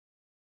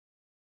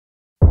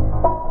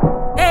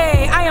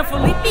in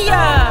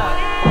Phillippia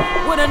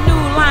with a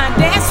new line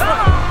dance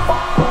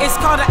flow. It's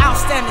called an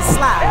outstanding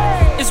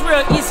slide. It's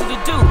real easy to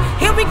do.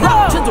 Here we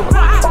go. To the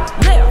right,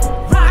 left.